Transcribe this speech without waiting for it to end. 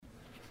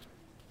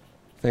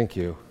Thank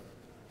you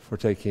for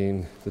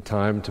taking the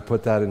time to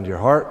put that into your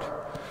heart,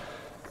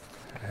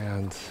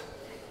 and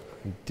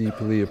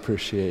deeply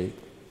appreciate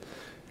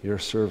your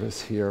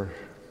service here.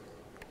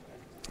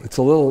 It's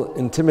a little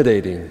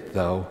intimidating,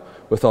 though,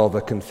 with all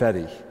the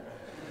confetti.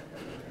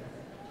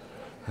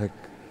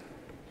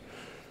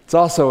 It's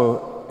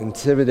also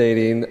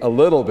intimidating a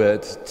little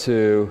bit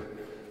to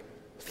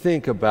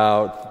think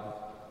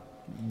about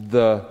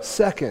the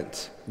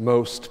second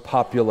most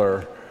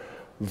popular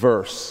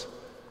verse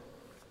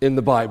in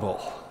the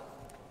Bible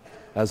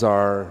as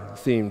our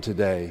theme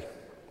today.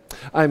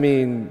 I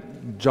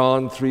mean,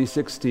 John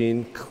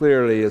 3:16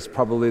 clearly is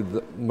probably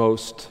the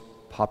most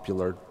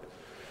popular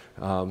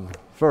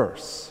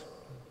verse.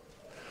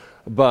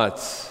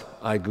 But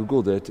I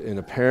Googled it, and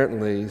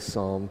apparently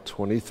Psalm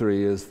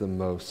 23 is the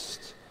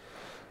most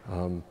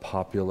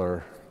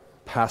popular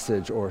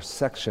passage or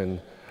section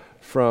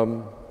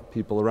from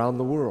people around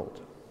the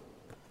world.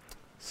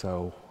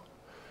 So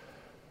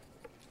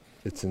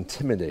it's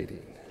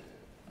intimidating.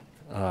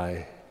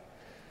 I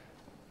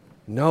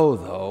know,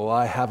 though,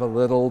 I have a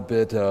little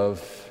bit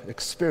of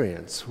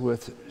experience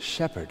with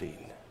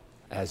shepherding,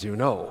 as you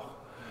know.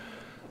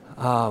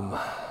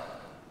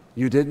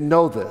 You didn't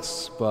know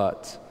this,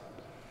 but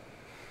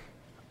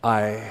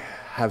I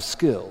have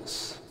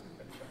skills.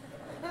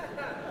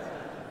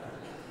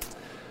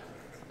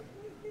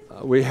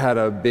 We had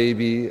a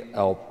baby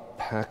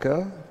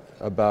alpaca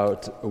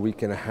about a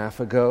week and a half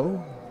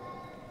ago,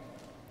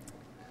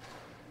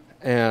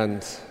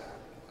 and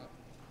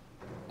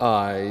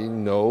I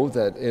know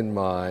that in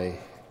my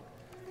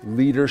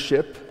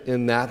leadership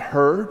in that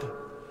herd,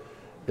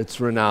 it's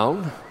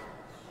renowned.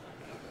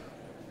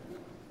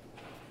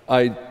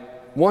 I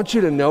want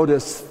you to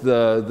notice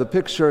the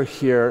picture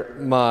here,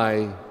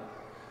 my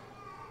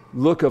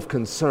look of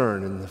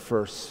concern in the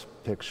first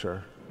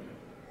picture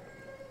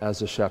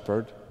as a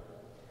shepherd.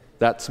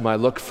 That's my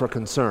look for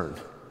concern.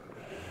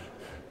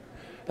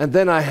 And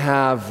then I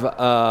have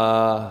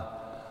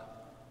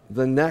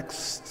the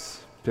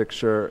next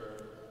picture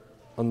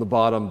on the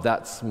bottom.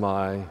 That's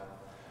my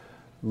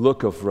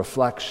look of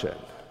reflection.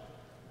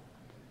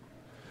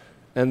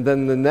 And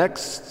then the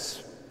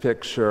next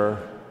picture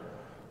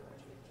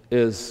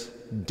is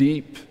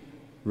deep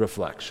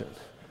reflection.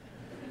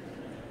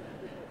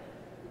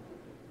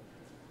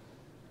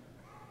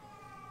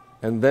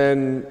 And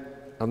then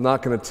I'm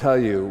not going to tell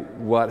you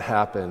what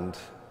happened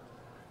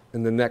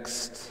in the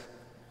next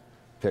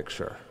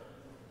picture.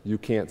 You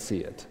can't see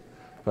it,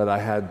 but I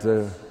had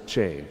to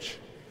change.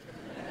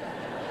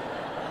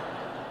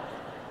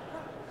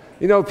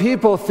 You know,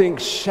 people think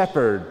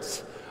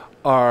shepherds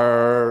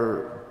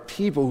are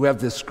people who have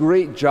this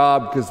great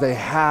job because they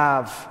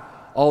have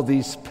all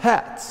these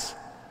pets.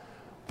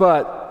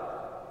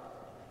 But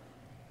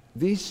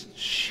these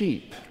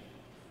sheep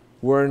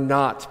were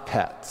not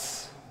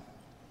pets.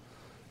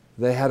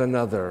 They had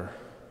another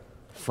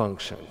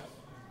function.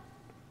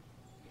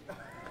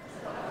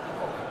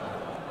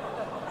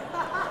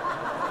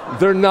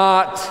 They're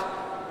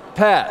not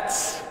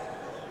pets.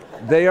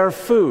 They are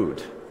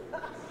food.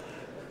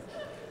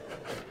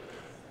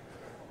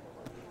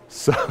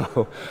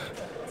 So,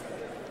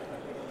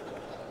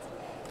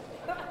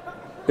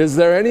 is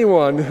there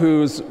anyone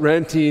who's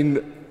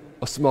renting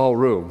a small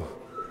room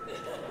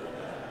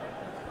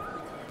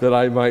that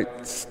I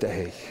might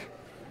stay?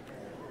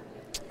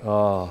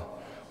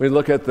 We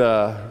look at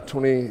the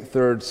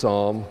 23rd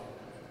Psalm.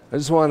 I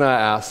just want to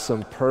ask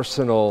some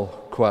personal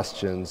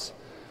questions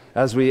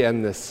as we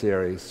end this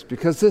series,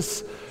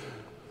 because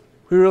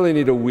we really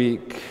need a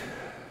week,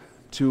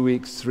 2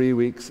 weeks, 3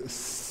 weeks,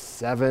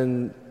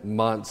 7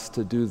 months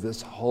to do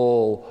this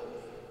whole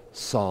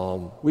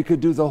psalm. We could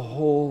do the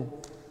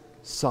whole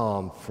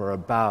psalm for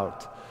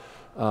about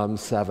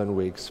 7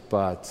 weeks,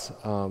 but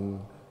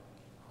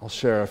I'll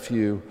share a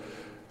few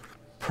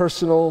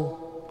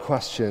personal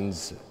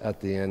questions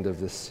at the end of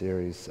this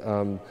series.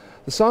 The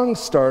song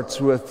starts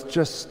with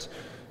just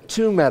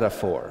 2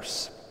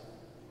 metaphors.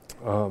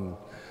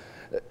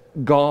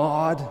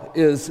 God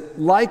is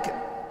like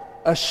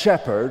a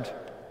shepherd,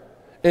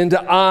 and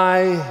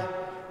I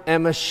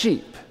am a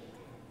sheep.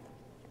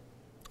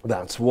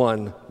 That's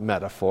one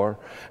metaphor.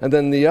 And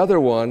then the other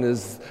one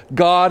is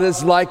God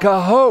is like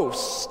a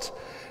host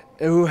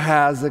who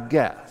has a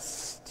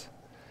guest.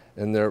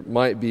 And there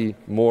might be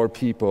more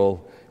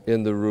people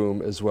in the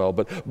room as well.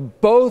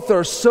 But both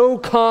are so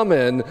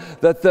common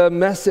that the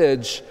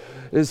message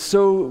is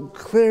so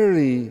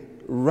clearly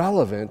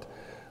relevant.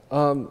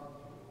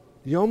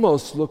 You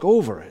almost look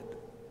over it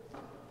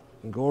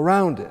and go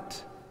around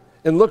it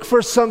and look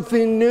for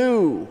something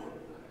new.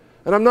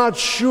 And I'm not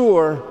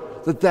sure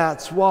that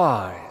that's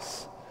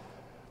wise.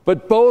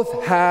 But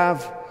both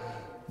have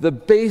the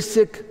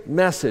basic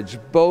message,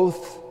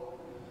 both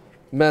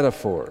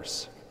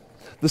metaphors.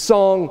 The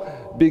song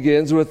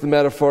begins with the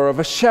metaphor of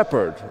a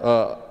shepherd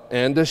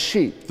and a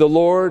sheep. The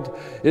Lord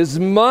is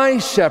my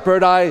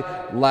shepherd, I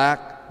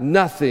lack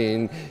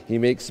nothing. He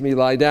makes me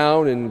lie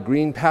down in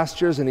green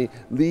pastures, and he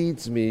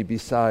leads me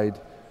beside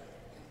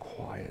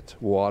quiet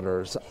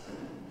waters.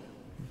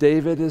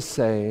 David is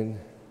saying,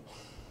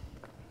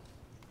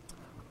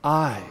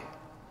 I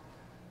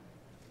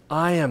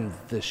am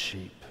the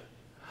sheep.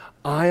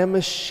 I am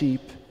a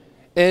sheep,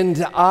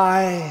 and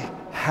I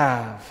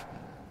have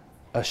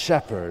a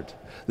shepherd.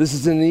 This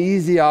is an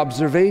easy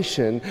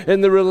observation,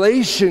 and the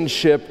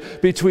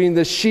relationship between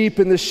the sheep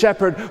and the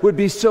shepherd would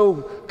be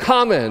so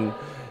common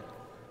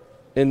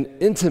and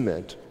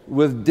intimate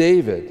with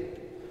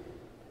David.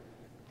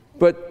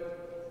 But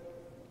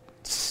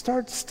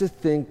starts to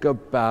think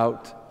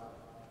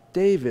about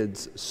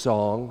David's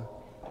song,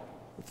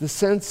 the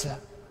sense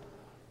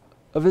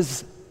of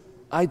his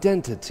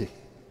identity.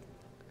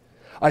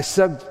 I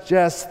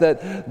suggest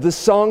that the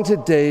song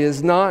today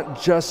is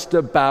not just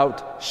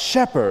about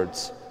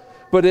shepherds,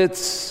 but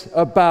it's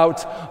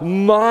about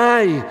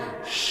my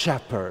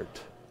shepherd.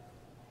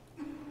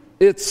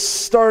 It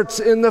starts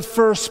in the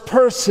first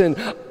person.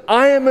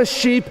 I am a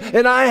sheep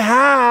and I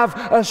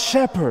have a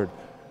shepherd.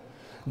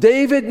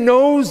 David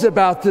knows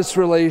about this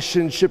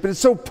relationship, and it's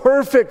so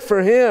perfect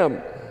for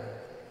him.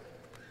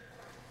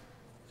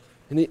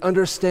 And he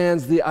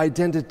understands the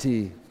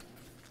identity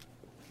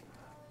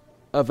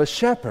of a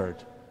shepherd,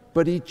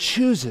 but he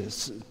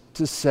chooses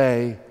to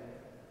say,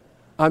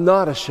 I'm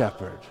not a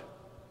shepherd.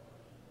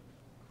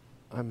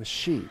 I'm a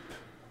sheep.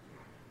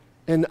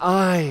 And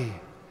I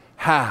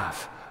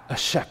have a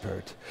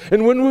shepherd.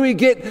 And when we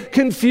get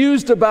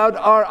confused about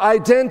our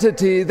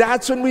identity,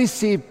 that's when we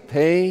see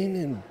pain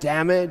and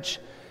damage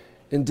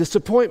and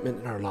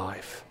disappointment in our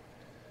life.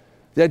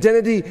 The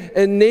identity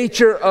and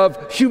nature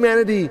of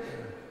humanity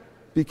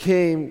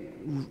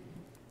became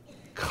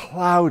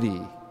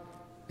cloudy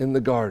in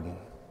the garden.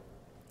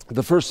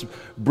 The first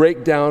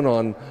breakdown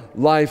on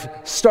life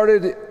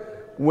started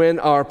when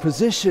our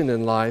position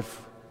in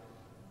life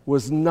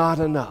was not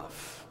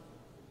enough.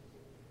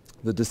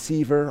 The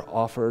deceiver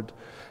offered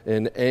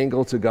an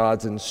angle to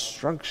God's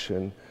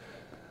instruction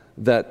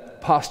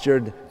that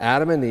postured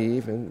Adam and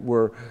Eve and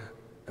were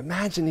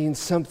imagining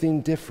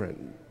something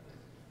different,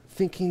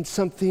 thinking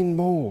something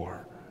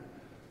more,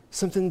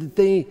 something that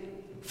they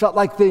felt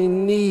like they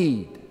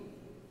need,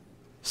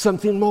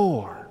 something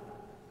more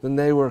than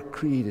they were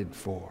created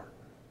for.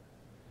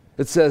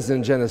 It says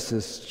in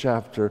Genesis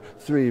chapter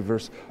 3,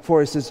 verse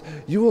 4, it says,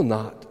 "You will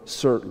not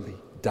certainly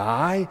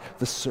die,"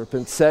 the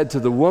serpent said to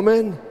the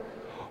woman,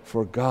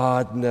 "for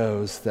God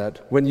knows that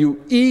when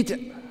you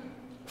eat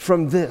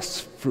from this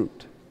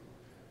fruit,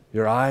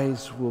 your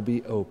eyes will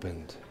be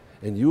opened,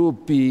 and you will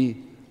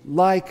be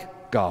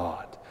like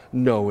God,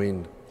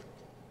 knowing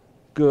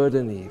good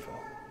and evil."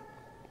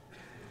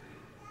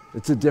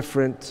 It's a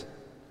different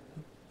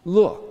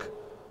look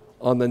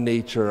on the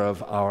nature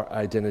of our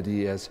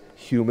identity as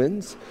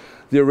humans.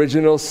 The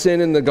original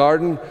sin in the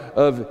Garden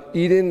of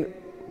Eden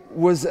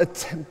was a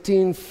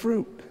tempting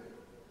fruit.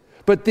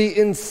 But the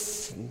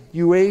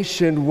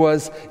insinuation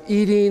was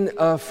eating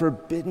a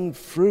forbidden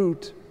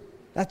fruit.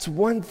 That's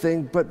one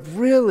thing, but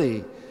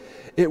really,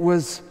 it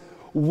was,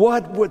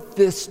 what would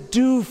this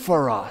do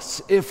for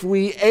us if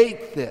we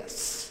ate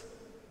this?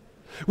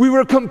 We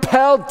were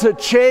compelled to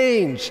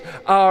change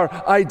our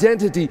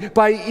identity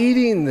by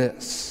eating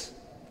this.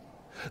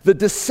 The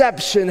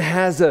deception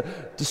has a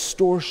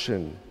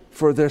distortion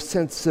for their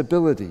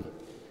sensibility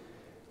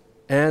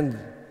and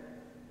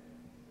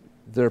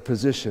their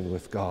position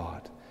with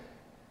God.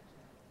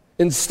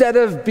 Instead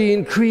of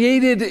being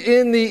created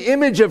in the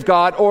image of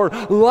God or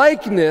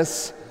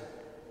likeness,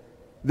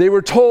 they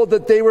were told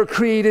that they were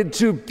created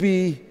to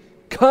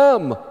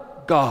become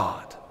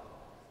God,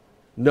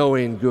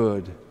 knowing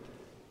good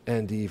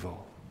and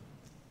evil.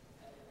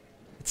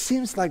 It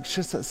seems like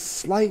just a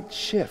slight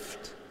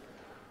shift,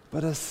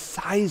 but a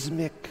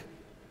seismic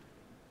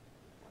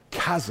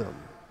chasm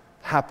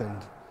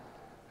happened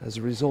as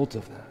a result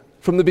of that.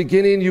 From the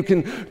beginning, you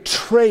can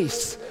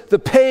trace the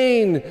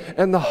pain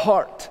and the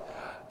heart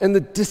and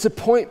the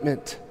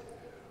disappointment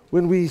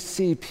when we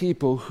see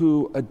people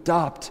who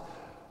adopt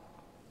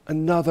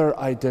another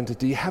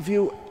identity. Have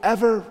you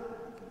ever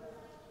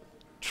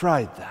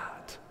tried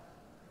that?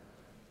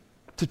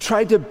 To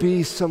try to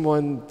be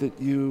someone that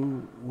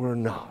you were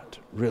not,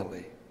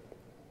 really.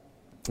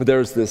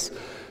 There's this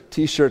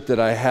T-shirt that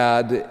I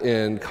had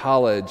in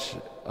college.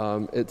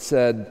 It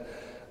said,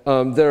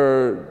 there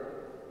are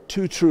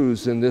two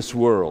truths in this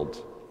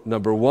world.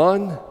 Number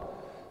one,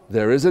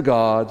 there is a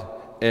God,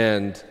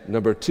 and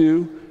number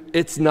two,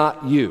 it's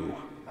not you.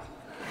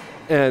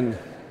 And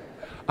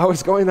I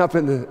was going up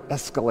in the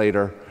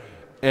escalator,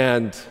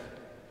 and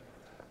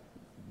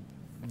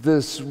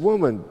this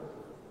woman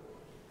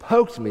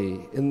poked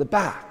me in the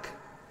back.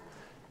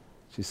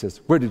 She says,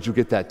 "Where did you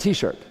get that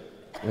T-shirt?"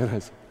 And I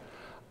said,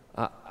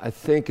 I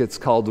think it's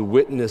called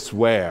Witness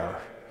Wear.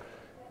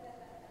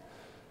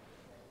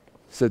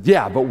 Said,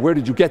 "Yeah, but where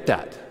did you get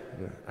that?"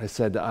 I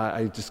said,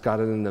 I just got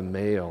it in the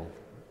mail.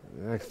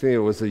 I think it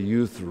was a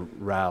youth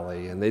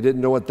rally, and they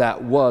didn't know what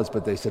that was,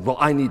 but they said, "Well,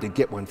 I need to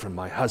get one from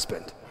my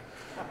husband."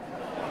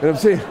 And I'm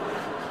saying,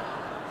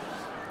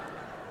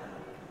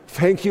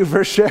 thank you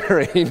for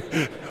sharing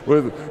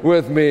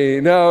with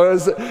me. No,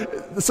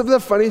 some of the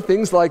funny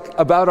things like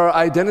about our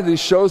identity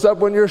shows up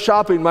when you're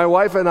shopping. My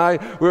wife and I,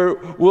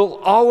 we'll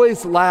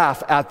always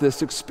laugh at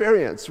this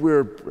experience.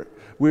 We're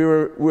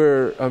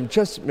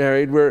just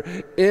married.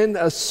 We're in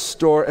a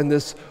store, and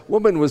this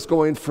woman was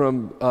going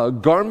from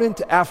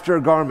garment after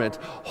garment,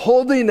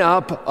 holding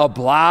up a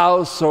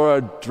blouse or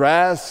a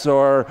dress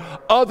or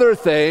other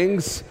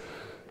things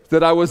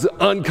that I was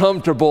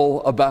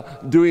uncomfortable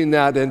about doing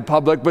that in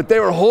public, but they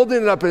were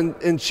holding it up,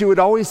 and she would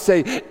always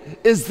say,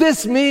 "Is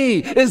this me?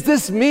 Is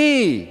this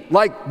me?"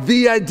 Like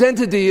the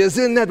identity is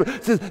in that.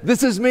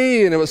 This is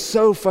me. And it was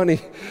so funny.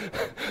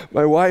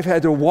 My wife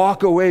had to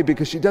walk away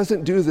because she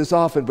doesn't do this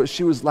often, but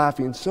she was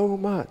laughing so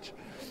much.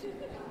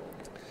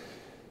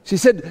 She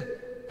said,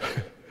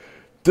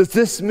 "Is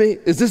this me?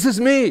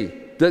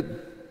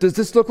 Does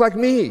this look like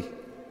me?"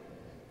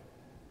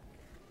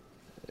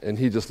 And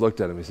he just looked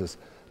at him. He says,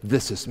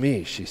 "This is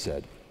me," she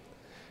said.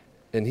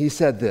 And he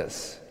said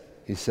this.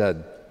 He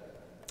said,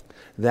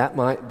 "That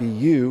might be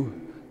you,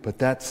 but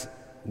that's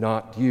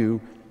not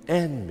you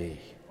and me."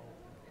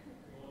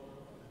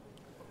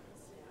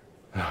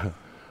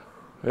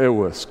 It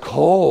was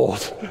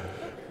cold.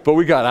 But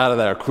we got out of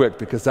there quick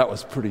because that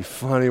was pretty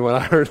funny when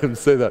I heard him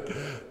say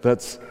that.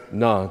 That's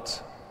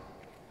not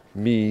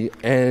me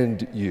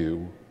and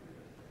you.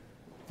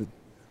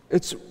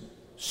 It's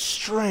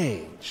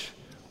strange.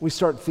 We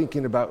start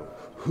thinking about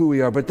who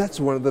we are, but that's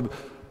one of the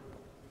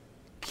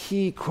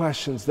key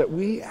questions that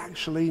we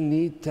actually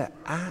need to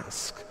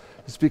ask.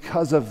 It's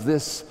because of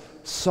this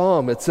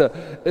psalm. It's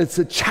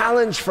a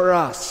challenge for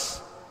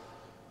us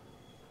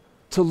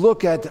to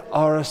look at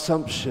our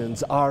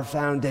assumptions, our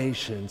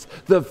foundations,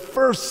 the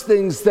first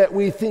things that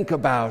we think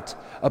about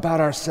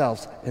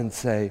ourselves, and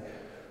say,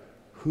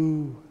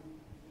 who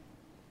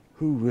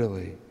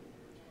really?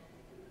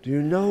 Do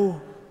you know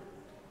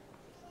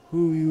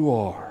who you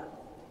are?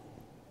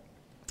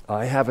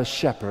 I have a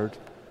shepherd,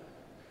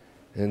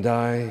 and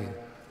I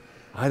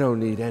don't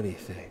need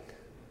anything.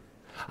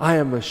 I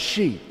am a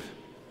sheep,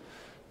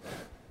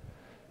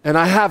 and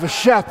I have a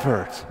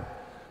shepherd,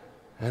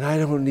 and I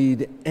don't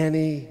need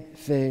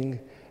anything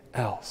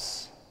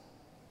else.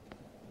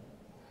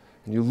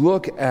 And you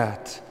look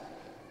at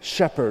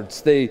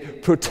shepherds, they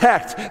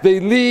protect, they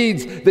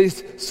lead, they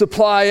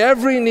supply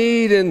every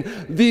need, and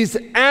these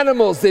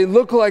animals, they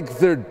look like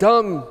they're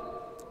dumb,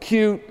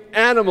 cute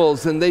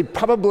animals, and they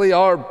probably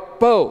are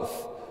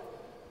both.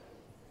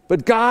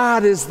 But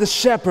God is the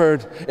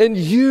shepherd, and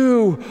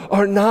you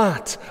are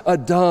not a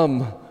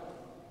dumb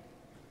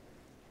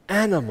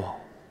animal.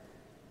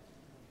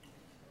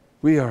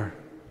 We are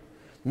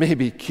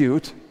maybe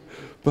cute,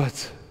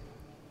 but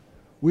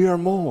we are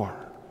more.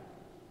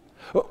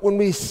 When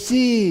we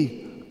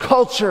see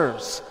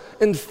cultures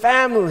and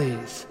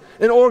families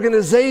and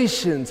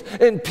organizations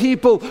and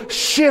people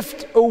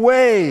shift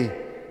away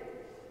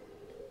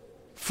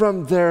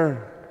from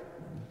their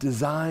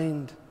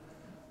designed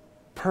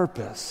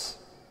purpose,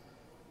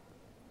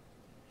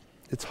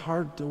 it's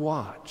hard to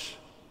watch.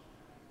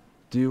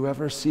 Do you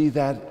ever see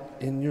that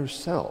in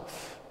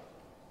yourself?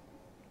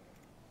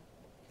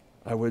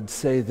 I would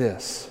say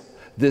this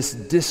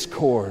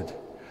discord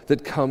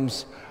that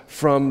comes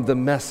from the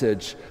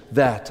message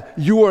that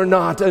you are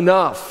not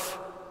enough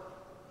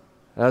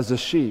as a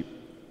sheep,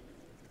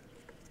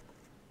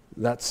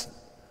 it's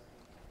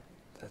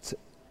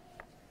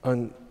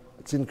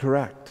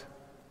incorrect.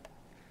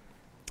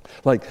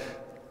 Like,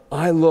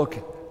 I look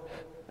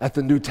at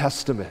the New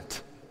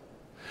Testament,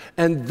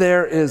 and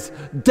there is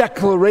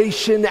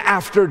declaration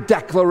after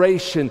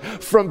declaration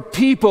from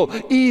people,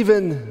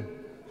 even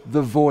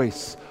the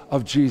voice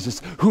of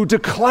Jesus, who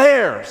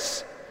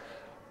declares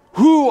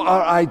who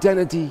our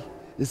identity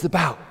is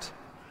about.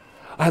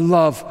 I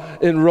love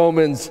in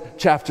Romans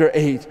chapter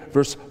 8,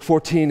 verse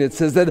 14, it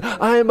says that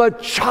I am a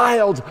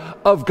child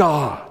of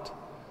God.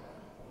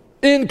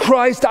 In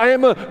Christ, I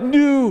am a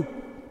new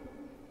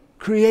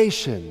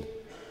creation.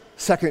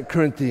 2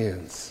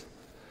 Corinthians.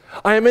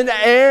 I am an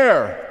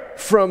heir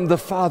from the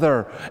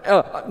Father.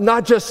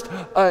 Not just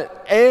an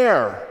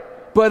heir,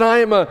 but I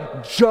am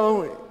a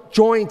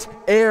joint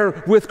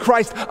heir with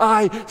Christ.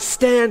 I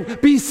stand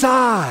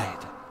beside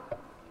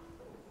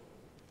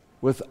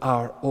with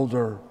our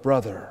older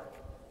brother.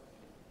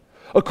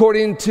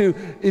 According to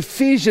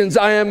Ephesians,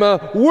 I am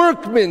a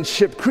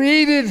workmanship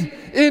created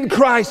in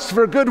Christ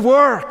for good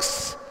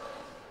works.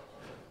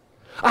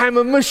 I am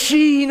a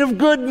machine of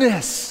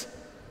goodness.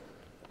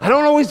 I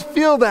don't always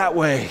feel that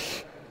way,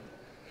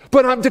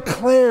 but I'm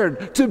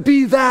declared to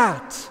be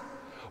that.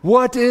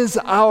 What is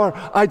our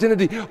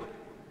identity?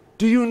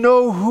 Do you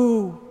know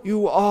who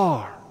you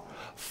are?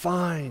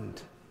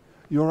 Find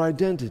your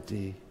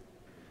identity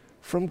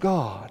from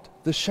God,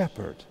 the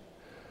shepherd.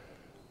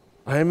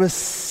 I am a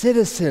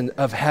citizen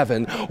of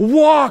heaven.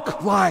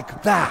 Walk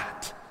like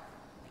that.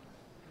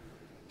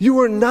 You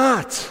are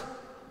not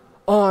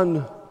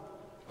on,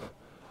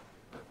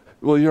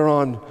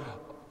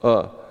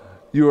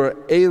 you are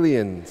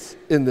aliens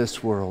in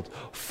this world,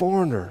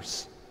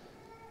 foreigners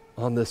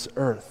on this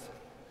earth.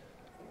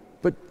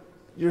 But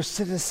your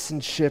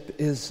citizenship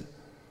is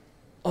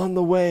on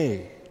the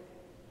way.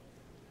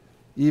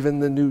 Even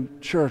the new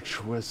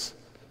church was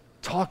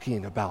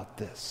talking about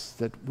this,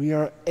 that we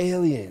are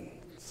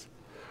aliens.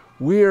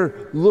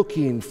 We're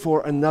looking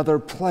for another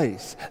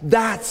place.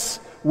 That's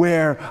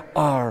where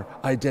our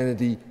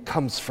identity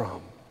comes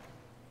from.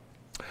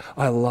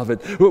 I love it.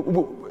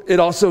 It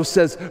also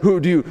says, who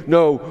do you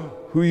know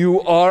who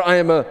you are? I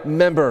am a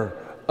member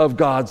of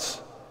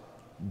God's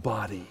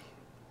body.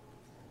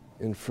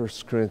 In 1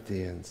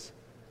 Corinthians,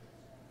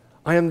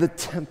 I am the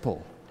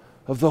temple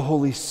of the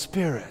Holy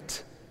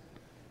Spirit.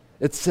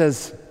 It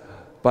says,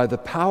 by the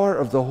power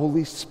of the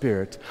Holy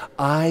Spirit,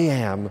 I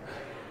am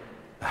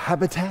a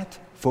habitat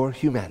for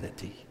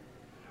humanity.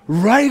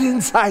 Right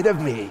inside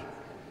of me.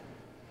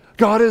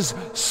 God is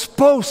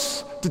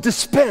supposed to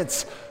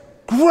dispense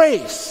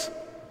grace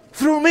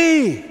through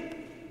me.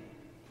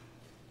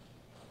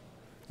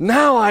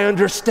 Now I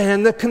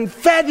understand the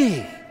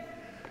confetti.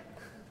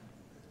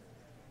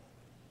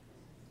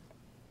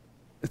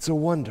 It's a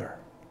wonder.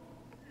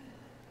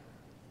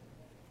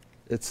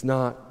 It's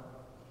not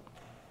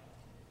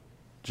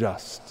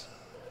just,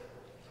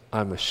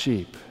 I'm a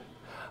sheep.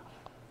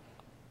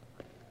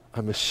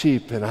 I'm a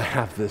sheep and I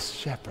have this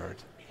shepherd.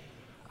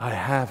 I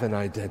have an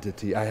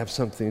identity. I have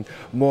something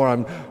more.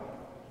 I'm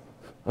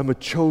a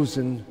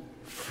chosen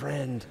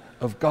friend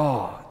of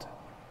God.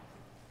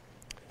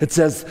 It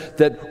says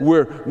that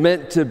we're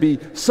meant to be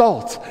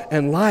salt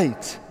and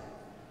light,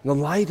 the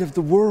light of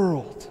the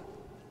world.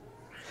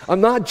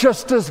 I'm not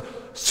just a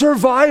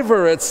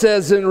survivor, it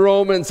says in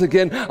Romans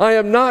again. I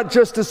am not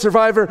just a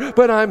survivor,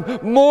 but I'm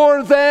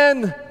more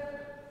than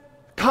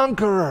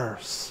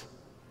conquerors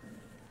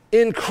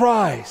in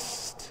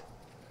Christ.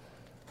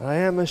 I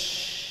am a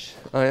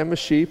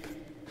sheep,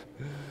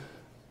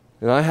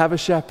 and I have a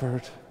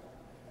shepherd,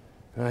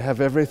 and I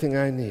have everything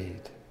I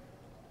need.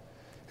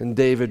 And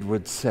David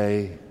would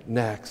say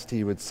next,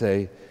 he would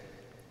say,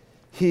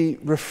 He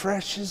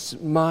refreshes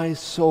my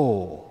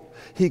soul.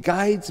 He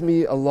guides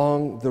me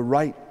along the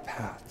right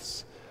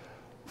paths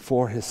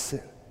for His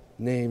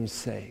name's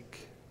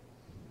sake.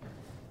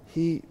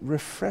 He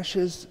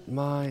refreshes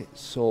my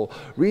soul.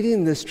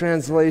 Reading this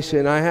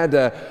translation, I had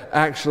to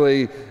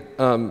actually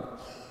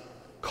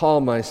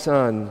call my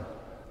son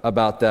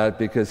about that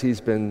because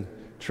he's been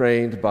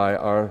trained by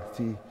our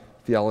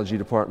theology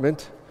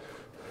department.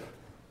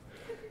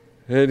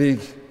 And he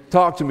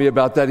talked to me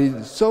about that. He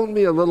showed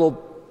me a little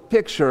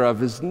picture of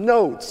his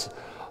notes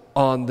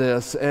on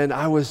this, and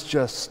I was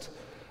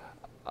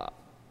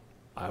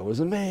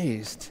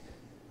amazed.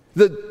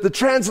 The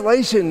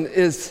translation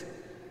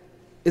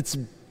it's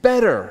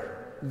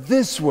better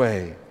this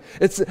way.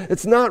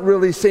 It's not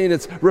really saying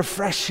it's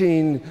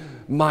refreshing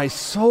my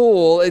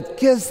soul. It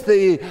gives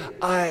the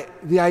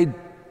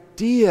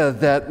idea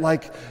that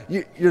like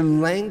you're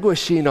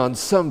languishing on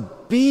some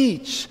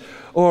beach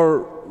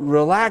or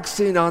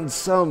relaxing on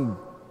some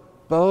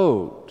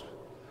boat.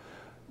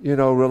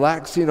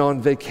 Relaxing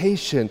on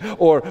vacation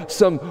or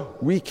some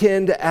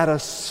weekend at a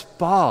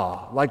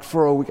spa, like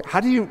for a week. How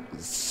do you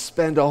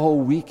spend a whole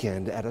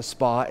weekend at a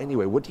spa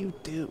anyway? What do you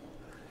do?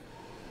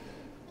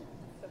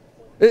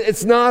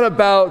 It's not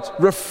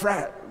about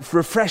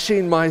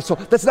refreshing my soul.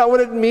 That's not what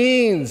it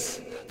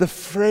means. The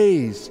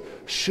phrase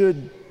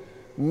should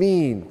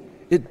mean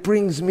it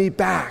brings me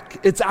back.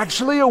 It's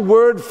actually a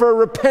word for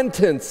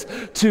repentance,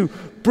 to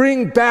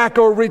bring back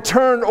or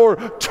return or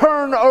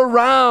turn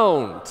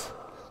around.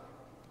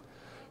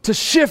 To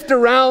shift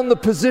around the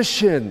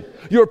position,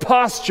 your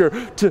posture,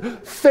 to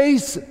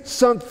face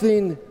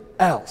something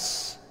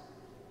else,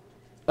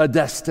 a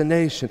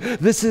destination.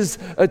 This is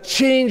a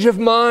change of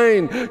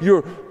mind.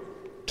 You're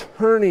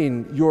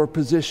turning your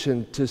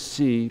position to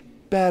see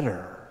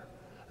better.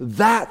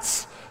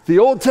 That's the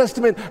Old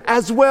Testament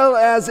as well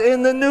as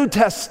in the New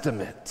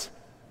Testament.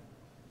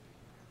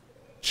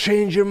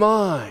 Change your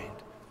mind,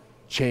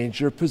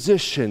 change your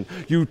position.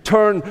 You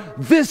turn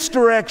this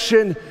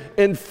direction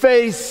and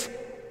face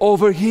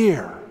over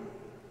here.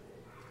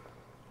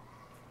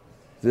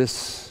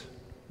 This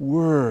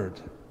word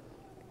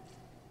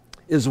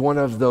is one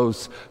of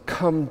those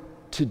come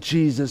to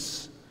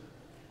Jesus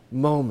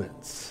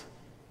moments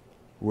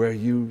where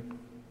you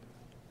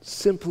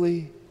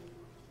simply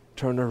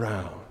turn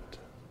around.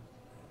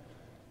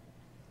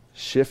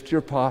 Shift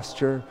your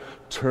posture,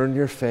 turn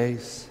your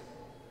face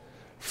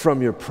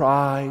from your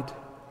pride,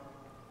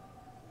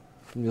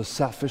 from your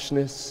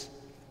selfishness,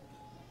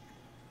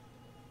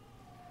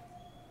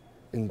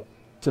 and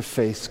to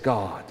face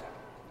God.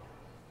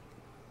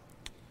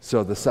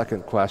 So the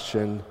second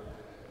question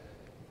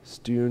is,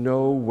 do you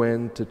know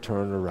when to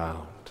turn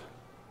around?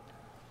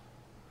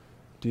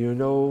 Do you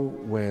know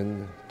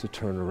when to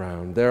turn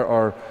around? There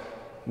are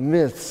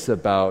myths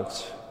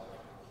about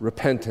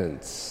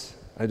repentance.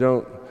 I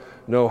don't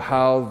know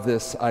how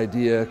this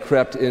idea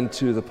crept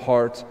into the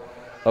part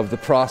of the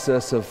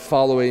process of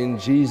following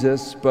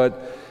Jesus,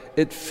 but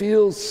it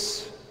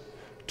feels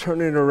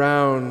turning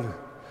around,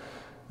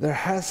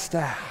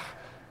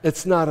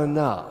 it's not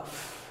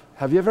enough.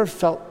 Have you ever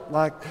felt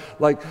like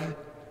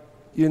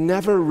you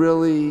never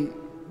really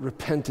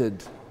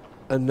repented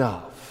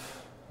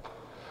enough.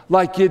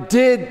 Like you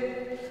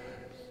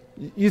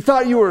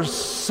thought you were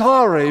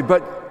sorry,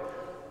 but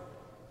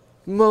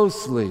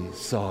mostly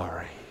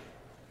sorry.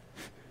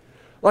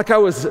 Like I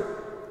was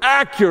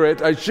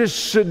accurate, I just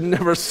should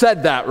never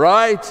said that,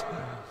 right?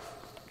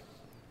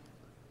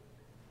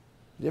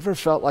 You ever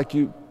felt like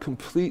you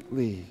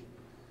completely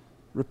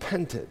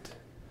repented?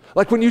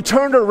 Like when you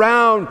turned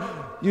around,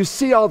 you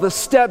see all the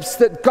steps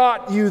that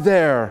got you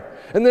there.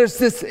 And there's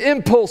this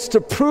impulse to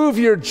prove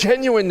your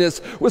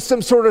genuineness with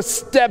some sort of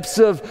steps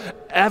of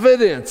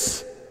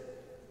evidence.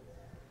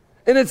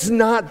 And it's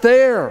not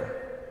there.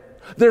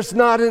 There's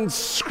not in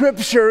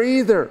Scripture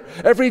either.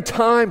 Every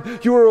time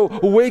you are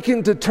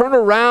awakened to turn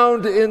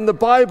around in the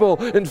Bible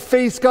and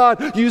face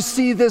God, you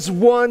see this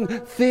one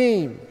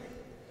theme.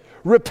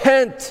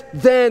 Repent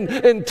then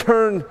and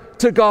turn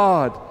to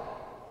God.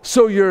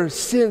 So your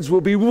sins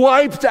will be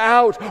wiped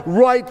out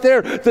right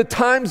there. The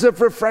times of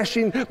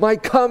refreshing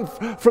might come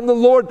from the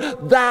Lord.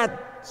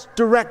 That's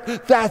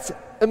direct. That's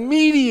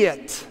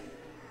immediate.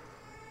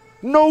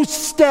 No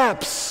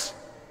steps.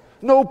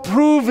 No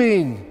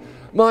proving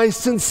my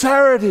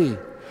sincerity.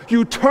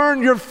 You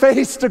turn your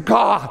face to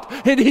God,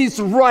 and He's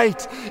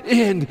right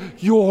in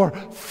your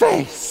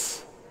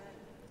face.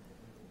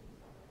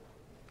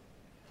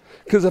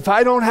 Because if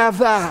I don't have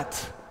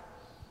that,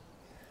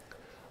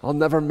 I'll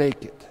never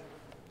make it.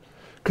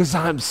 Because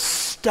I'm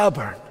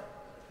stubborn.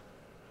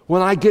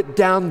 When I get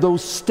down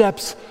those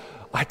steps,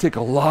 I take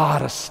a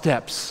lot of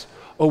steps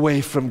away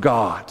from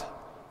God.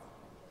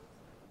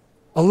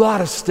 A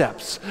lot of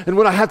steps. And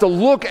when I have to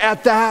look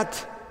at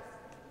that,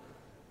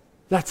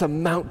 that's a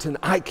mountain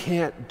I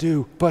can't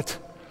do. But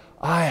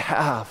I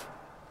have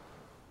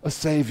a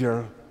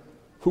Savior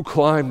who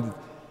climbed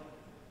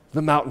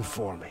the mountain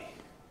for me.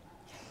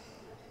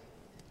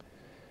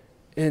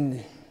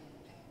 And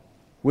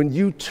when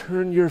you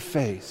turn your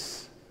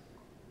face,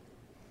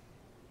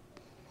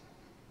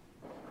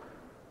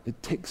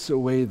 it takes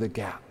away the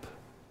gap.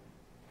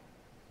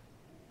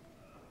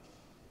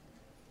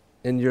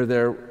 And you're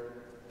there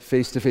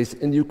face to face,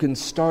 and you can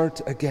start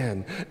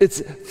again.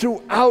 It's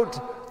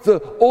throughout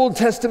the Old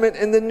Testament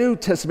and the New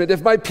Testament.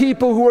 If my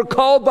people who are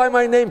called by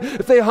my name,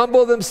 if they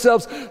humble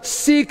themselves,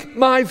 seek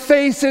my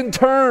face and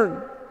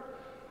turn,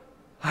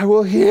 I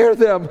will hear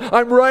them.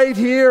 I'm right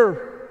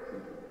here.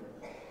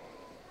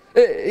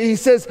 He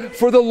says,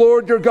 for the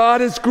Lord your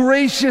God is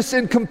gracious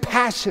and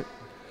compassionate.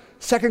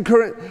 Second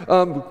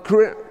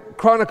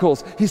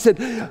Chronicles, he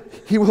said,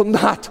 He will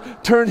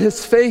not turn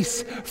His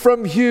face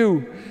from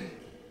you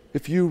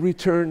if you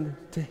return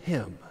to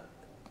Him.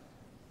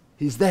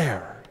 He's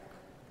there.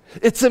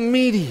 It's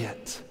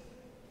immediate.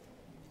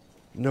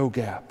 No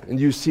gap. And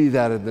you see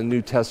that in the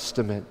New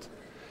Testament.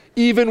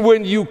 Even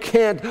when you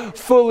can't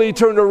fully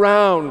turn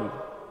around,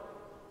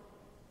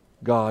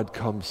 God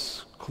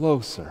comes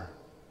closer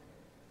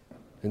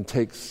and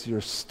takes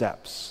your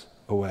steps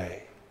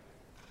away.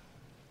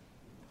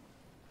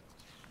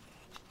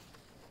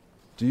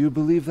 Do you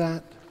believe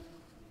that?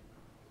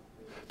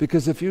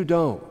 Because if you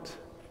don't,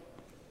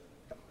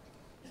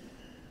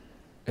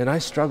 and I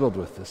struggled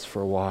with this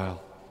for a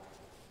while,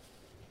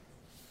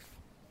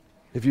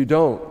 if you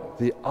don't,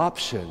 the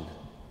option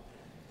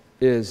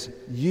is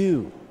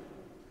you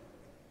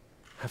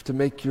have to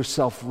make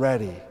yourself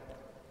ready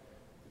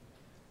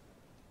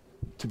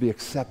to be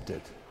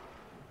accepted.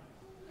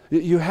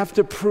 You have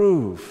to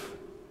prove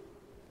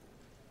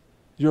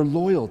your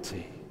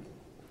loyalty.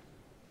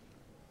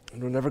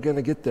 And we're never going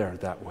to get there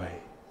that way.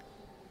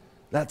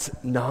 That's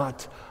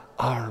not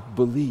our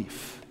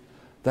belief.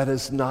 That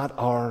is not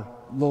our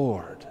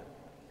Lord.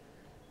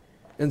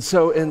 And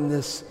so in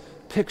this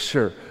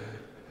picture,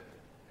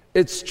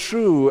 it's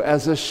true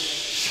as a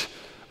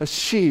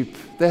sheep.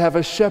 They have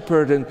a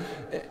shepherd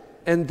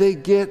and they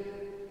get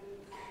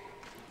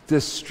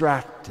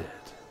distracted,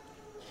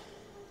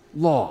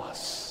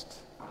 lost,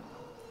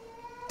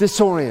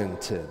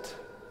 disoriented.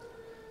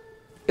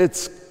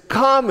 It's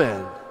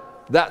common.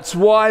 That's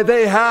why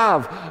they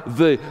have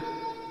the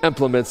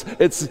implements.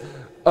 It's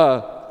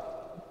a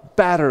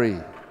battery.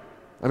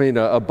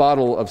 A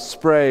bottle of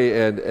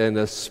spray and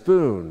a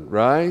spoon,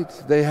 right?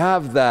 They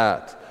have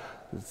that.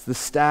 It's the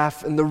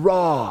staff and the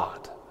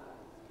rod.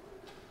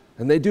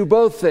 And they do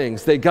both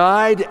things. They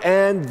guide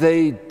and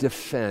they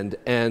defend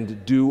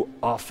and do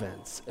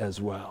offense as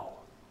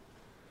well.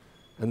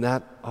 And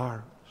that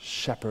our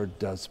shepherd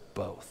does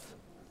both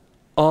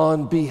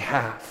on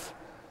behalf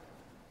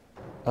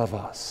of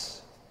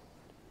us.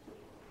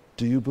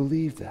 Do you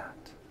believe that?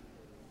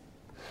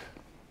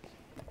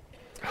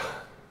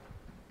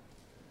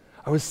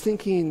 I was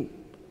thinking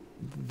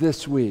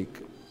this week,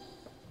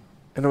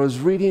 and I was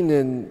reading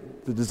in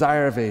The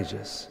Desire of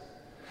Ages,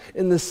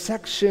 in the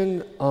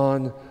section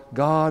on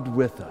God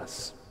with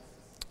us,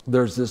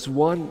 there's this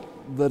one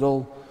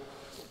little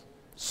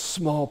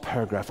small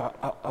paragraph.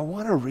 I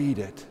want to read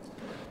it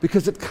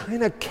because it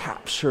kind of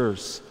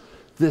captures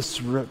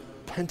this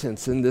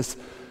repentance and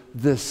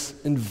this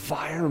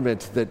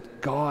environment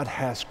that God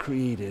has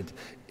created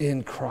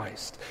in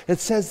Christ. It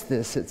says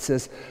this, it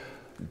says,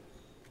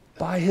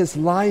 by his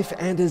life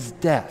and his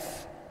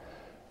death,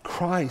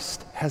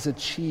 Christ has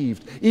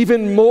achieved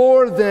even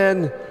more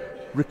than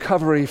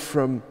recovery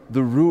from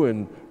the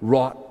ruin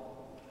wrought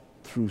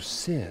through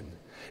sin.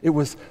 It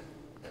was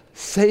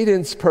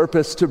Satan's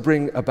purpose to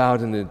bring about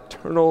an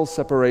eternal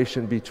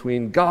separation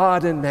between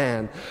God and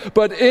man.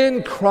 But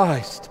in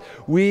Christ,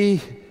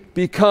 we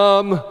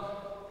become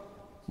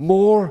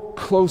more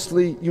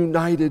closely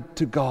united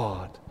to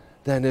God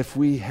than if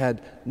we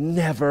had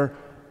never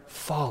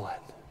fallen.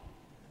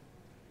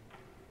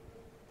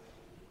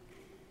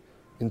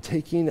 In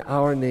taking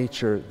our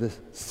nature, the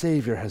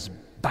Savior has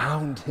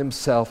bound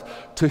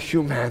himself to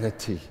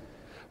humanity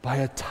by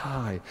a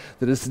tie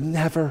that is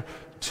never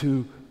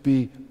to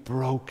be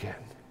broken.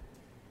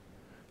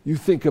 You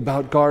think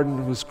about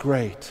Garden was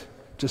great.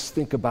 Just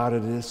think about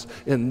it as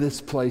in this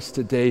place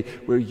today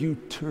where you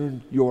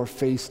turn your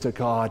face to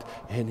God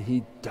and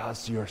he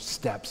does your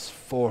steps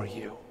for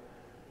you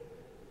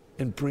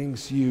and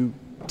brings you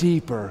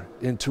deeper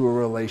into a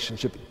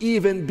relationship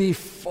even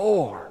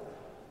before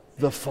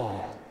the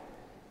fall.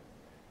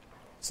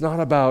 It's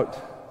not about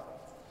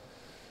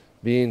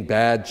being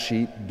bad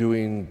sheep,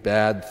 doing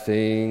bad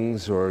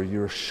things, or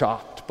you're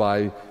shocked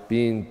by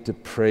being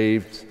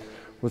depraved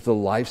with the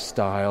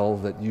lifestyle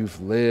that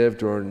you've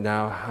lived, or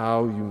now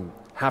how you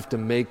have to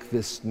make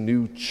this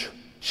new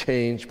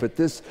change. But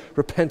this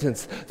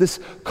repentance, this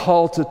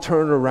call to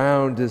turn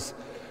around is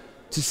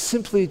to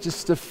simply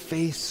just to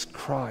face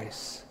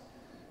Christ.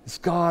 It's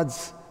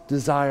God's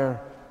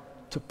desire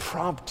to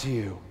prompt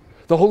you.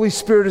 The Holy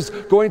Spirit is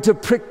going to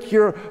prick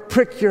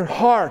your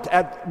heart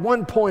at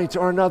one point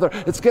or another.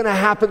 It's going to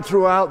happen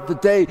throughout the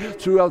day,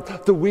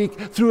 throughout the week,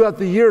 throughout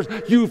the years.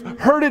 You've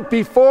heard it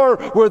before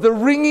where the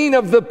ringing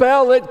of the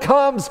bell, it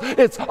comes.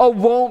 It's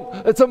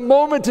a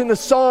moment in a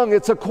song.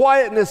 It's a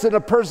quietness in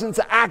a person's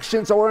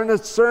actions or in a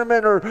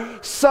sermon or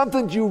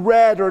something you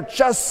read or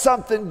just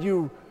something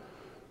you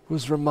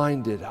was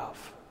reminded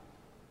of.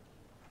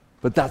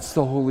 But that's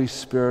the Holy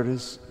Spirit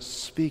is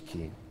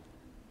speaking.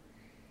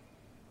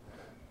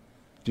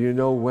 Do you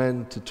know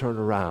when to turn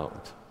around?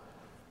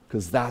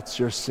 Because that's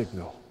your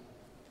signal.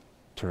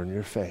 Turn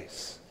your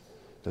face.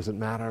 Doesn't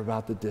matter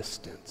about the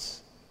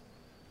distance.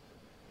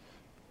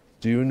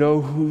 Do you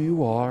know who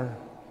you are?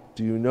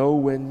 Do you know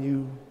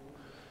when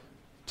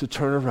to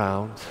turn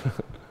around?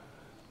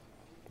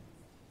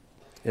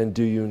 And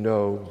do you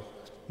know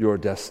your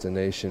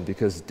destination?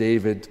 Because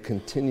David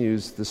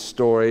continues the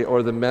story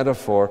or the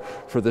metaphor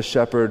for the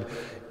shepherd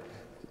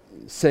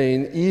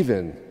saying,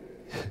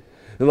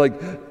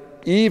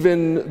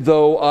 even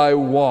though I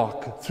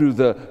walk through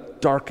the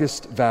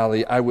darkest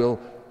valley, I will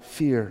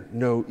fear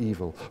no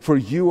evil. For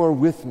you are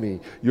with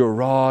me, your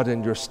rod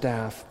and your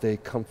staff, they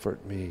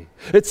comfort me.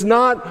 It's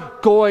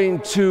not going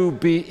to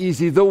be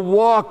easy. The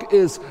walk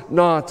is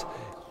not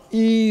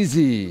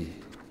easy.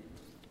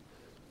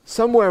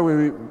 Somewhere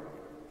we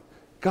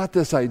got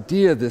this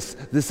idea,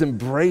 this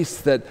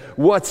embrace that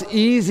what's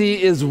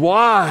easy is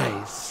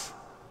wise.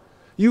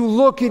 You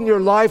look in your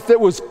life that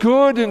was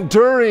good,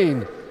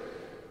 enduring.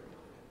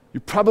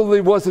 It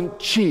probably wasn't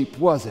cheap,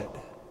 was it?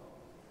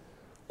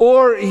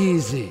 Or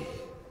easy.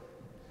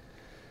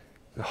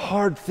 The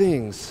hard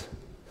things.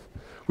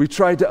 We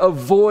try to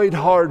avoid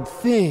hard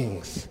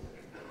things.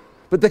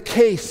 But the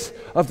case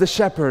of the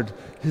shepherd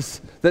is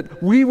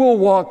that we will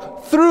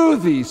walk through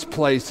these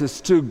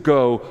places to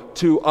go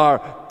to our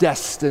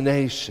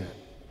destination.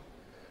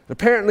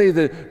 Apparently,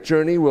 the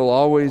journey will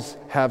always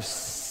have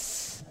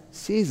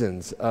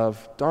seasons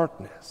of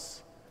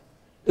darkness.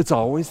 It's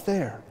always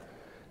there.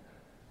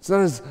 It's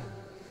not as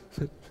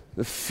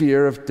the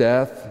fear of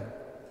death.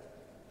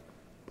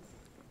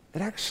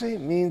 It actually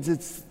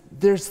means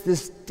there's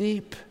this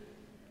deep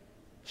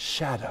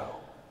shadow,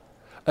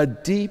 a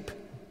deep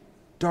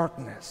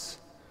darkness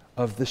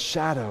of the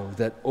shadow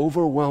that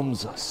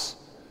overwhelms us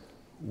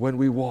when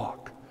we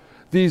walk.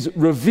 These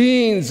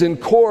ravines and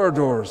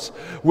corridors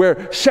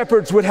where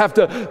shepherds would have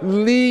to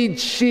lead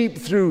sheep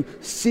through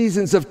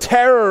seasons of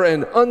terror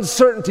and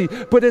uncertainty,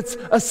 but it's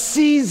a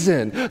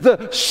season.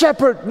 The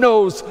shepherd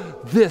knows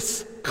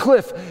this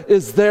cliff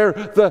is there,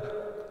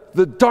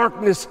 the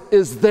darkness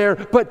is there,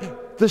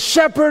 but the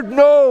shepherd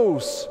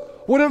knows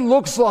what it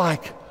looks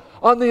like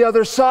on the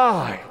other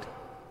side.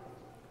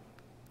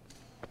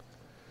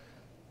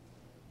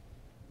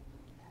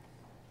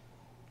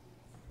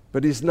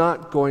 But he's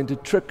not going to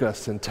trick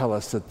us and tell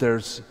us that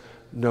there's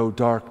no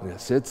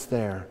darkness. It's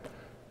there.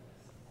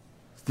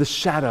 The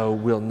shadow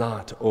will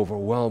not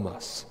overwhelm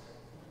us.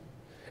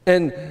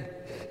 And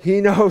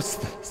he knows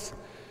this.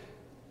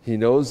 He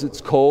knows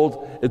it's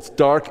cold, it's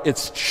dark,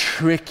 it's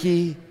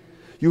tricky.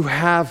 You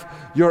have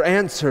your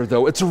answer,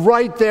 though. It's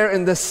right there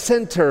in the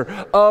center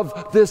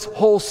of this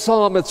whole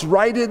psalm. It's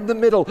right in the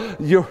middle.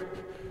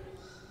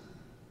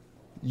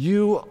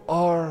 You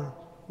are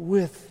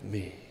with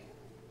me.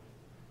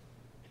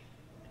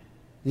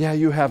 Yeah,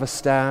 you have a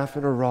staff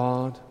and a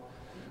rod.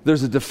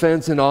 There's a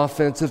defense and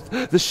offense.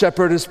 The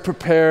shepherd is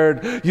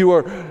prepared. You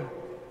are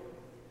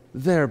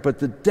there, but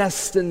the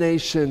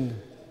destination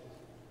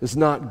is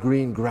not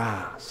green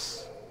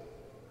grass.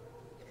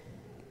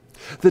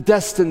 The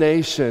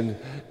destination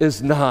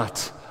is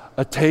not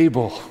a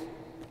table.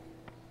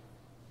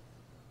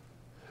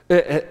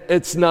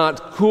 It's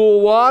not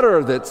cool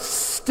water that's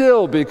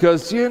still,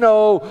 because,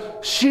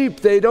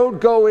 sheep, they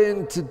don't go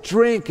in to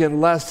drink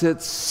unless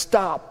it's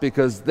stopped,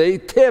 because they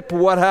tip,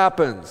 what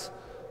happens?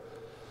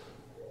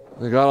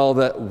 They got all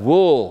that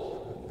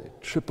wool, and they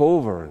trip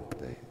over, and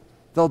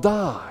they'll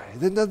die.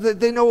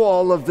 They know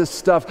all of this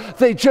stuff.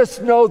 They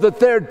just know that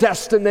their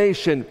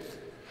destination,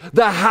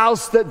 the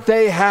house that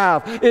they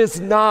have,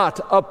 is not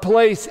a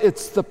place,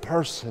 it's the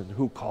person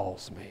who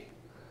calls me.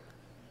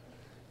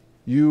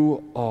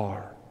 You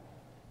are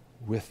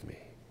with me.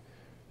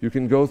 You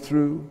can go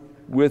through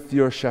with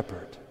your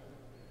shepherd.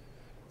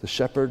 The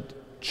shepherd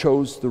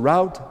chose the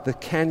route, the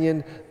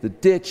canyon, the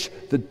ditch,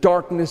 the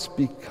darkness,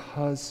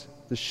 because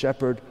the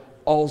shepherd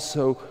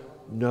also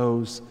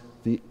knows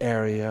the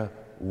area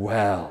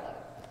well.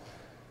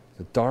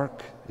 The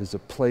dark is a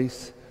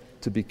place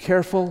to be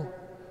careful,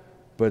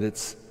 but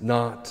it's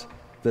not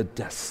the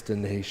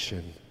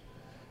destination.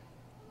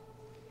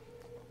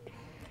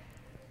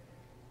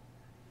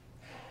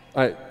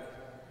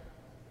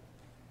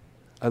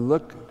 I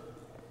look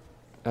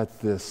at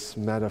this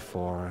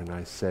metaphor and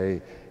I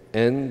say,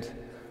 end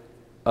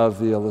of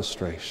the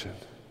illustration.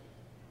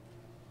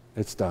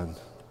 It's done.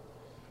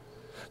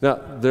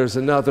 Now, there's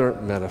another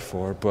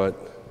metaphor, but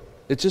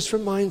it just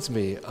reminds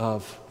me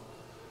of,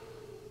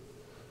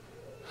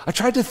 I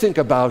tried to think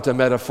about a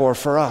metaphor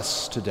for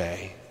us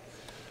today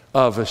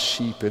of a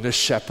sheep and a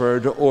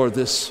shepherd, or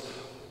this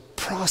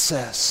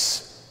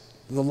process,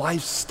 the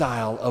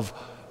lifestyle of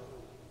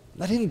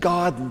letting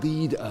God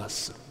lead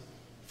us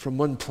from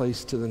one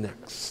place to the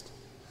next.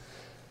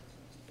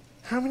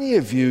 How many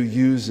of you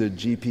use a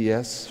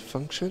GPS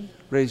function?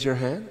 Raise your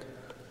hand.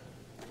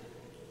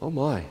 Oh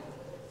my.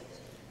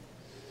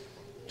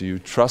 Do you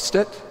trust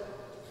it?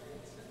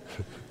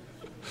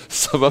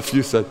 Some of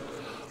you said,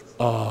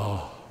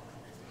 oh,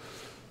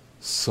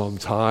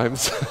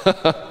 sometimes.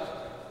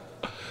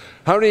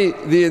 How many,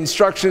 the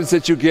instructions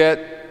that you get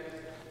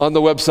on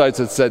the websites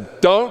that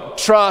said, don't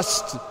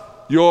trust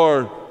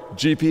your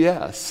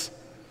GPS.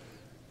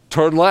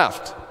 Turn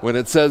left when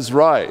it says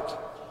right.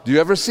 Do you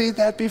ever see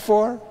that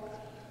before?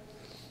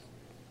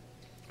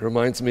 It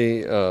reminds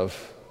me of,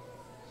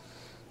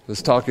 I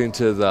was talking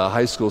to the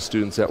high school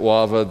students at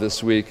WAVA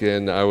this week,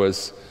 and I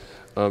was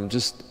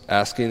just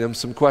asking them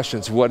some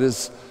questions. What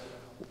is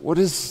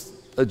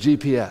a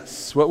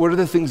GPS? What are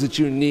the things that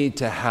you need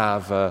to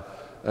have a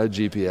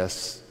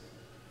GPS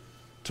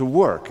to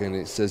work? And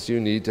it says you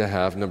need to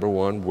have, number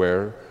one,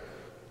 where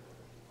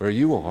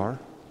you are.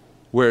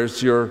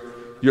 Where's your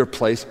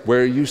place?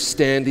 Where are you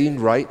standing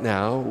right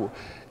now?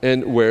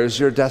 And where's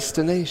your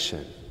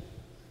destination?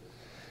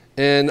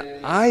 And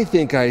I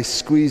think I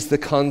squeezed the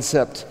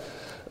concept,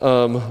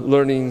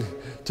 learning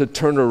to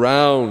turn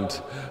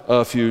around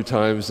a few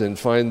times and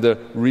find the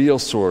real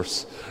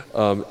source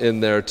in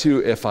there too,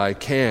 if I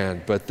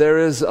can. But there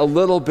is a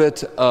little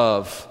bit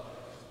of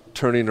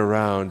turning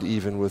around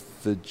even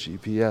with the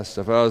GPS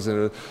stuff. I was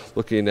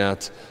looking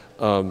at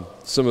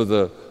some of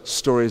the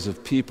stories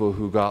of people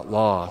who got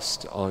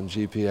lost on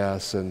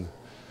GPS, and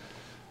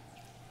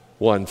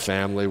one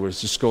family was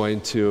just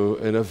going to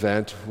an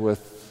event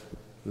with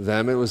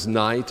them. It was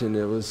night and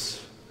it was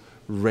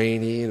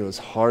rainy and it was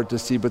hard to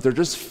see, but they're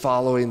just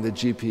following the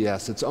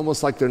GPS. It's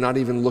almost like they're not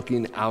even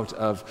looking out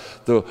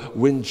of the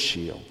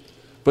windshield,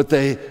 but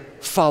they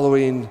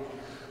following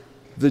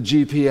the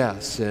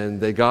GPS, and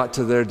they got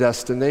to their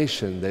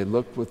destination. They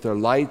looked with their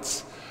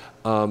lights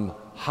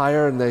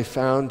higher, and they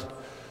found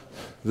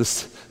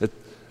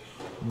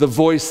the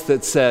voice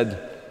that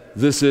said,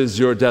 "This is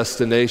your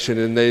destination."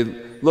 And they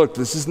looked.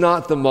 This is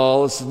not the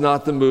mall. This is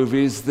not the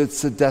movies.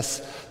 This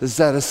is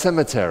at a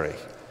cemetery.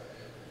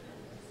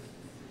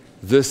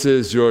 This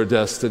is your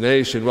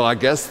destination. Well, I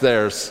guess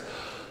it's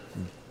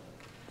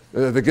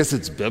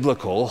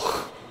biblical.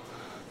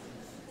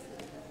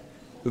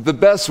 The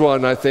best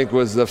one, I think,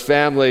 was the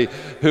family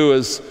who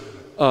was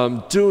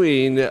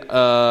doing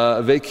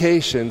a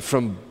vacation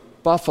from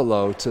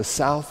Buffalo to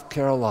South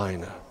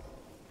Carolina.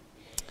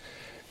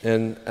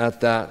 And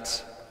at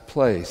that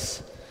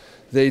place,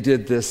 they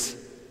did this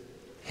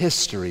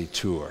history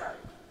tour.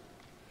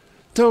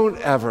 Don't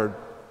ever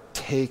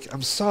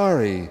I'm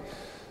sorry,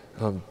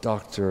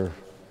 Dr.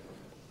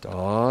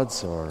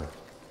 Dodds or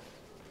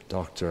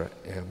Dr.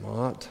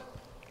 Amott,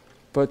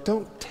 but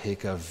don't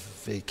take a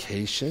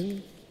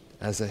vacation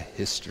as a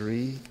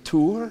history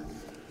tour.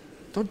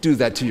 Don't do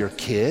that to your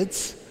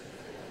kids.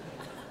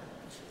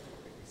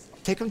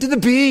 Take them to the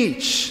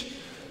beach.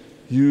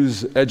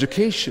 Use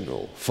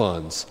educational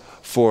funds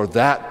for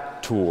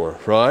that tour,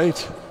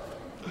 right?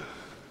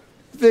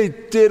 They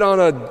did on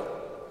a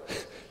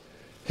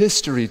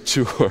history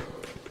tour.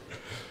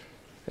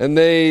 And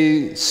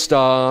they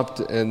stopped,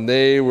 and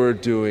they were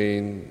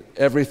doing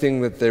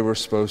everything that they were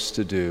supposed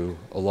to do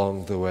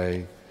along the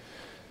way.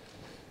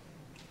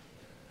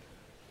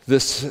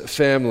 This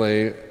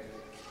family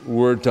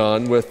were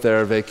done with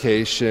their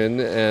vacation,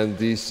 and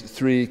these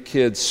 3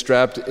 kids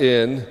strapped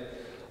in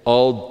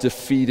all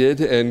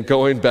defeated and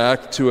going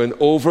back to an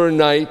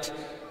overnight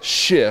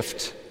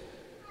shift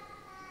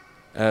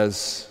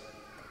as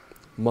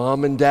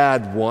Mom and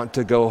Dad want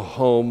to go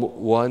home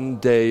one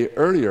day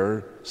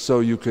earlier so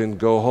you can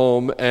go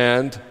home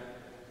and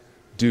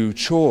do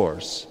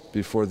chores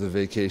before the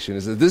vacation.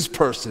 Is that this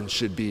person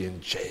should be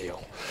in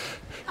jail.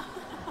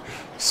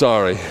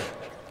 Sorry.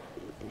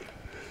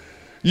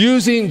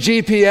 Using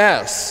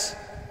GPS,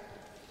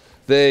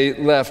 they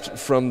left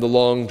from the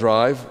long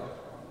drive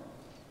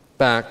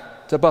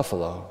back to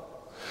Buffalo.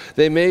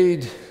 They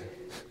made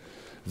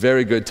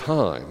very good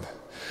time.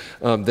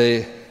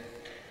 They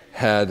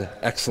had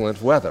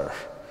excellent weather.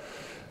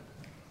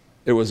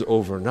 It was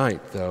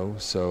overnight, though,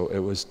 so it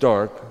was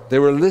dark. They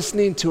were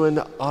listening to an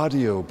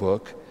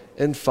audiobook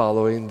and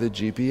following the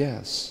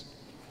GPS.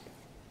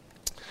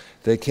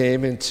 They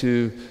came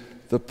into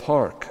the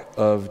park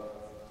of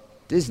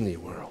Disney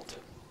World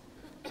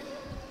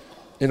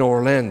in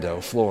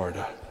Orlando,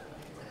 Florida.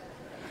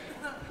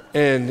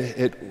 And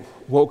it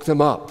woke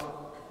them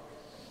up,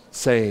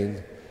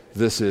 saying,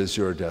 "This is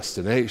your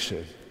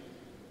destination."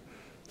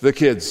 The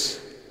kids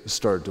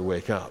started to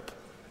wake up.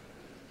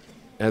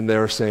 And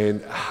they're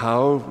saying,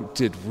 "How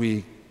did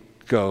we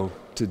go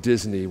to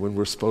Disney when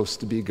we're supposed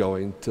to be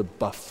going to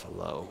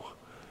Buffalo?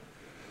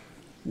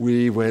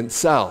 We went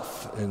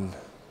south and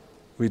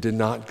we did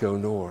not go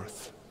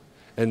north."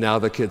 And now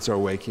the kids are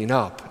waking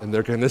up and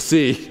they're going to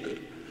see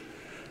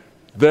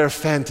their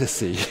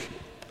fantasy.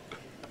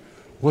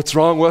 What's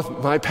wrong with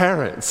my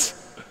parents?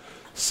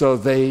 So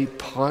they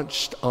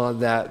punched on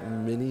that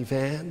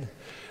minivan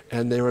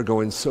and they were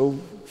going so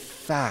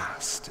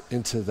fast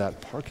into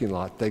that parking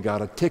lot, they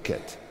got a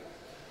ticket.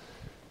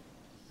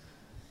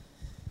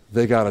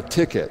 They got a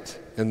ticket,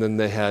 and then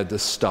they had to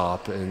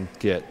stop and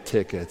get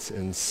tickets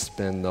and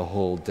spend the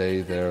whole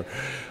day there.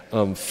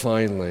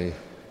 Finally,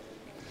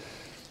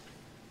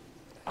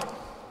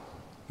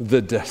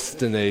 the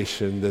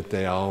destination that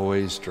they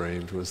always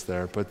dreamed was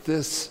there. But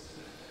this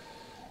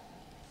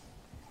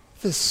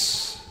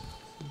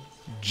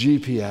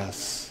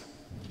GPS,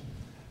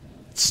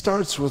 it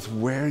starts with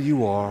where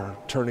you are,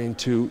 turning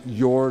to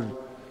your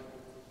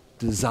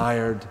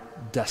desired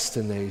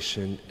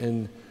destination.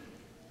 And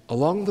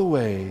along the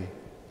way,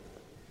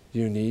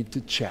 you need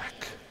to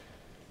check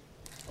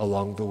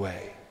along the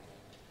way.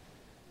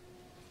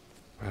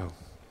 Well,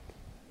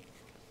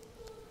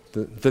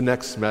 the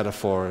next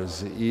metaphor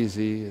is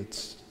easy,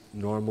 it's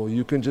normal.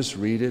 You can just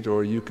read it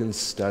or you can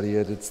study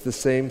it. It's the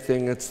same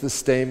thing, it's the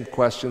same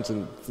questions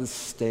and the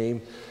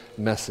same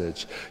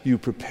message. You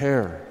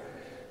prepare.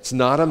 It's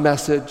not a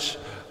message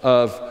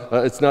of,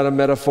 it's not a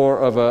metaphor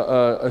of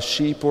a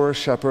sheep or a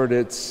shepherd.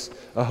 It's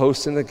a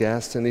host and a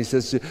guest. And he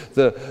says,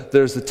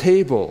 there's a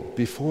table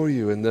before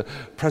you in the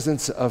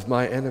presence of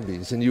my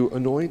enemies, and you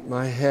anoint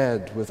my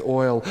head with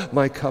oil.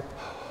 My cup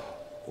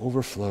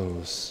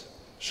overflows.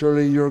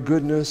 Surely your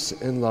goodness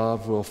and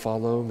love will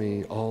follow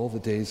me all the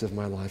days of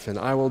my life, and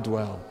I will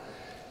dwell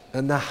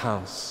in the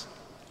house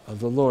of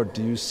the Lord.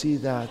 Do you see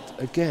that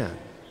again?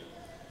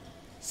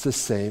 It's the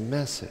same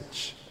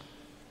message.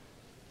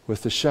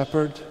 With the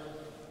shepherd,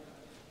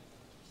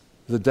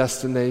 the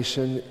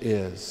destination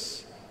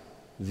is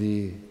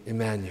the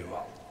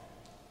Emmanuel,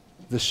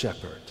 the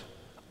shepherd.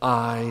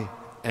 I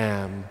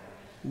am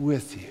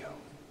with you.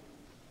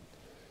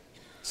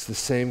 It's the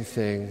same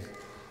thing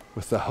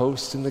with the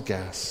host and the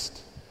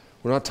guest.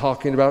 We're not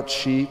talking about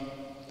sheep,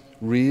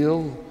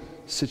 real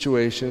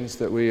situations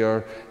that we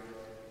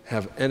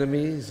have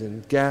enemies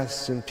and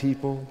guests and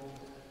people.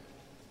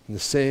 And the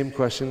same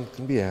question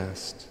can be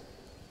asked.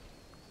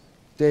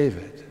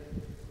 David,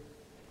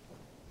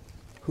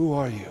 who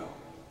are you?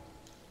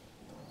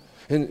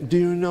 And do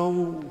you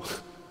know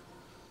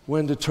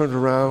when to turn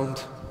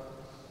around?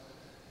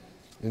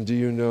 And do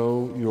you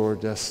know your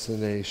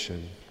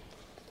destination?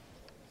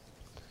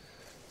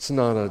 It's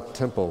not a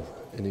temple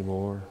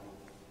anymore.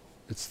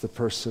 It's the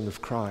person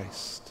of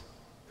Christ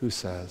who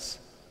says,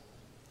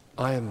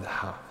 I am the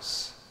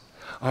house.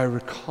 I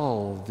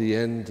recall the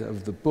end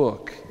of the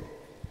book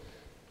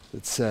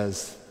that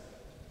says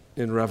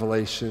in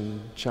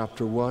Revelation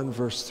chapter 1,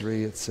 verse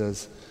 3, it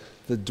says,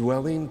 the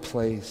dwelling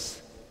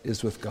place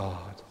is with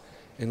God,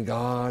 and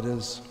God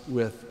is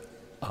with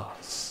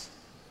us.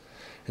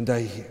 And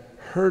I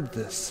heard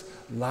this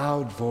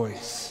loud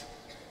voice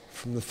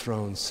from the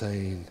throne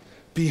saying,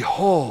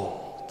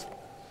 behold,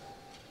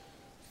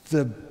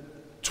 the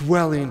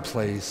dwelling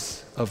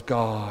place of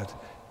God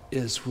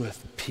is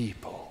with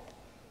people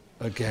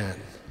again.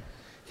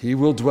 He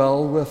will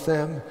dwell with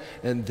them,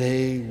 and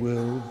they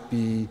will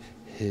be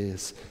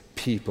his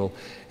people,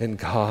 and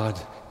God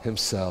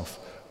himself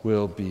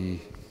will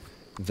be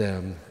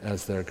them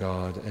as their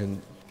God.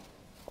 And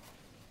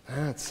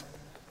that's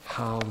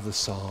how the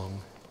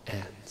song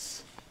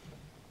ends.